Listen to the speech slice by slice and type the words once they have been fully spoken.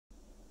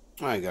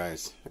Alright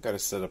guys, I got it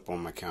set up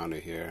on my counter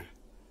here.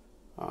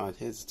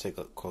 Here's to take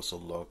a closer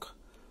look.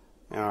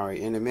 Alright,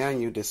 in the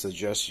menu they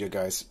suggest you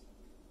guys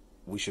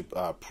we should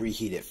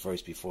preheat it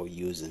first before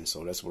using,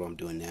 so that's what I'm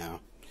doing now.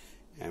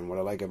 And what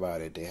I like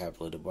about it, they have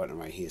a little button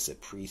right here that says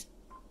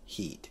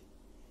preheat.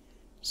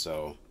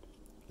 So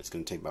it's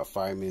going to take about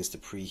 5 minutes to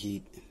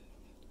preheat.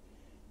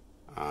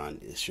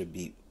 It should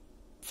be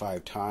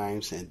 5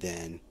 times, and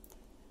then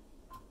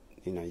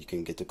you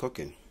can get to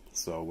cooking.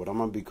 So what I'm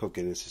going to be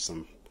cooking is just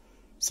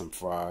some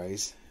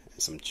fries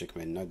and some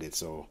chicken nuggets.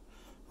 So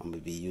I'm going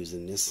to be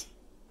using this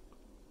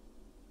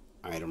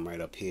item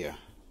right up here.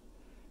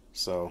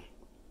 So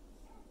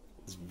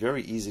it's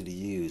very easy to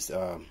use.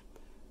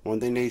 One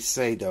thing they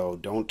say though,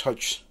 don't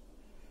touch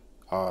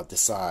the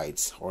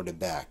sides or the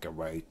back.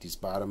 Alright, these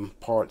bottom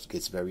parts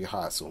gets very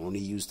hot, so only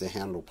use the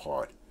handle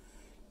part.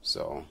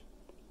 So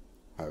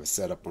I have it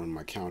set up on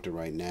my counter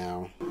right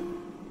now.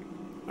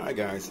 Alright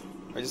guys,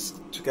 I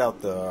just took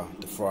out the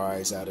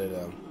fries out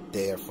of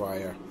the air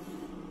fryer.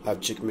 I have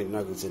chicken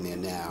McNuggets in there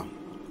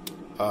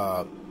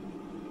now.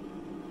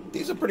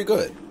 These are pretty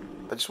good.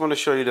 I just want to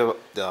show you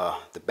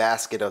the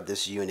basket of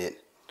this unit.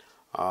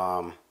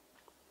 What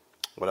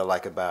I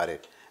like about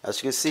it. As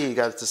you can see, you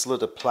got this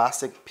little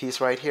plastic piece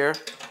right here.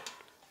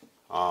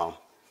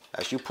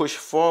 As you push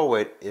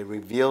forward, it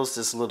reveals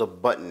this little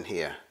button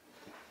here.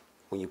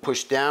 When you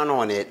push down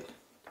on it,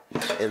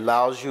 it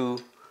allows you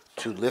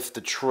to lift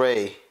the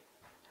tray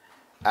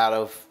out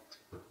of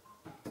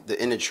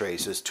the inner tray.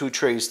 So there's 2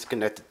 trays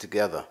connected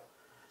together.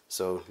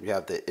 So you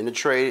have the inner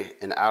tray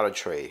and the outer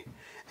tray.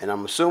 And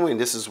I'm assuming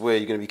this is where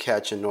you're going to be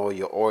catching all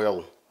your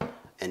oil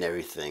and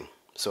everything.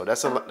 So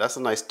that's a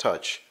nice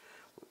touch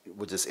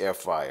with this air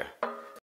fryer.